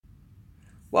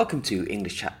Welcome to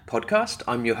English Chat Podcast.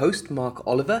 I'm your host, Mark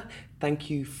Oliver. Thank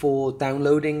you for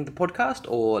downloading the podcast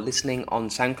or listening on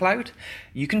SoundCloud.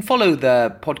 You can follow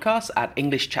the podcast at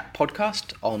English Chat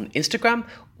Podcast on Instagram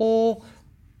or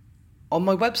on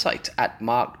my website at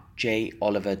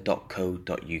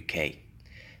markjoliver.co.uk.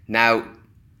 Now,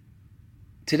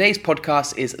 today's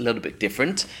podcast is a little bit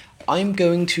different. I'm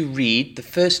going to read the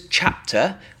first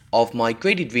chapter of my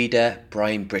graded reader,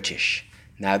 Brian British.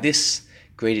 Now, this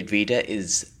graded reader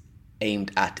is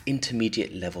aimed at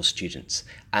intermediate level students,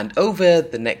 and over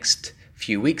the next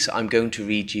few weeks I'm going to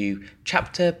read you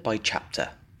chapter by chapter.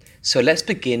 So let's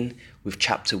begin with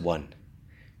chapter 1.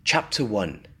 Chapter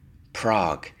 1,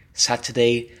 Prague,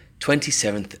 Saturday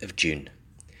 27th of June.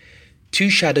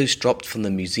 Two shadows dropped from the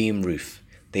museum roof.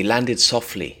 They landed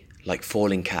softly, like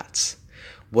falling cats.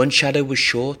 One shadow was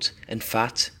short and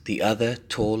fat, the other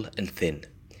tall and thin.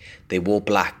 They wore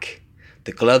black.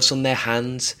 The gloves on their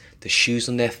hands, the shoes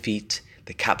on their feet,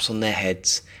 the caps on their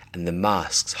heads, and the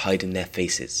masks hiding their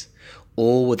faces,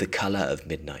 all were the colour of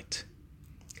midnight.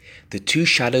 The two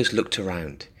shadows looked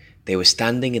around. They were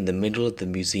standing in the middle of the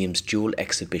museum's jewel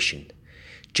exhibition.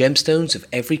 Gemstones of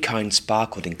every kind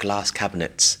sparkled in glass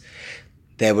cabinets.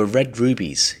 There were red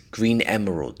rubies, green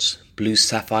emeralds, blue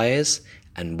sapphires,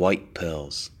 and white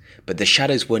pearls. But the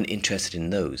shadows weren't interested in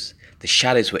those. The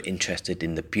shadows were interested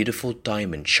in the beautiful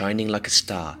diamond shining like a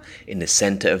star in the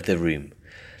centre of the room.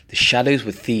 The shadows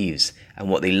were thieves, and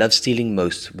what they loved stealing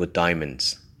most were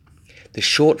diamonds. The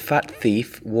short, fat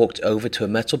thief walked over to a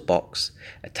metal box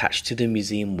attached to the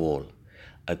museum wall.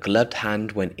 A gloved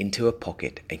hand went into a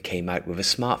pocket and came out with a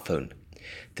smartphone.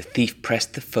 The thief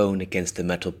pressed the phone against the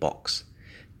metal box.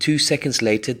 2 seconds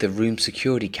later, the room's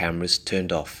security cameras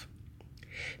turned off.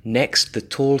 Next, the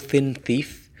tall, thin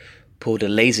thief pulled a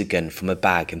laser gun from a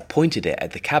bag and pointed it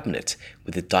at the cabinet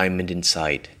with the diamond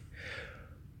inside.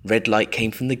 Red light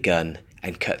came from the gun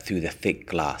and cut through the thick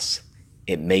glass.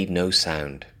 It made no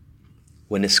sound.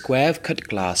 When a square of cut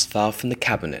glass fell from the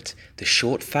cabinet, the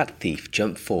short, fat thief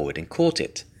jumped forward and caught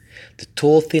it. The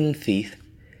tall, thin thief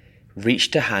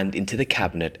reached a hand into the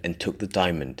cabinet and took the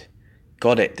diamond.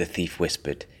 "Got it," the thief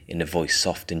whispered, in a voice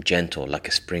soft and gentle like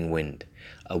a spring wind.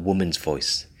 A woman's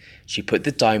voice. She put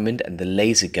the diamond and the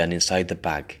laser gun inside the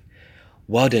bag.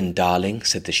 "Well done, darling,"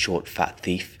 said the short, fat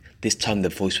thief. This time the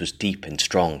voice was deep and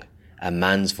strong, a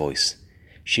man's voice.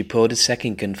 She pulled a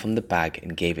second gun from the bag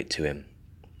and gave it to him.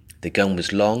 The gun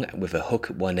was long with a hook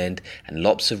at one end and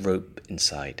lots of rope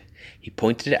inside. He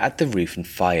pointed it at the roof and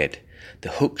fired. The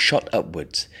hook shot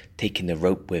upwards, taking the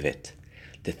rope with it.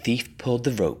 The thief pulled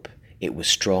the rope. It was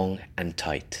strong and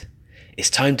tight. "It's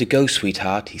time to go,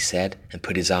 sweetheart," he said, and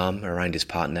put his arm around his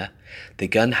partner. The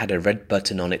gun had a red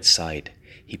button on its side.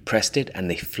 He pressed it and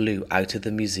they flew out of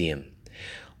the museum.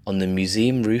 On the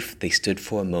museum roof they stood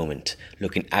for a moment,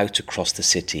 looking out across the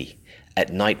city.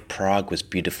 At night Prague was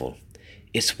beautiful.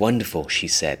 "It's wonderful," she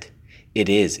said. "It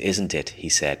is, isn't it?" he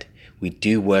said. "We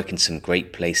do work in some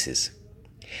great places."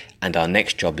 "And our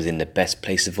next job is in the best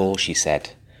place of all," she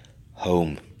said.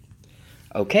 Home.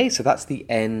 Okay, so that's the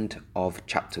end of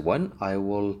chapter 1. I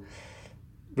will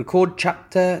record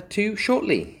chapter 2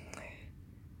 shortly.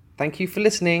 Thank you for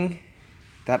listening.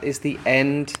 That is the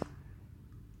end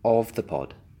of the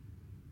pod.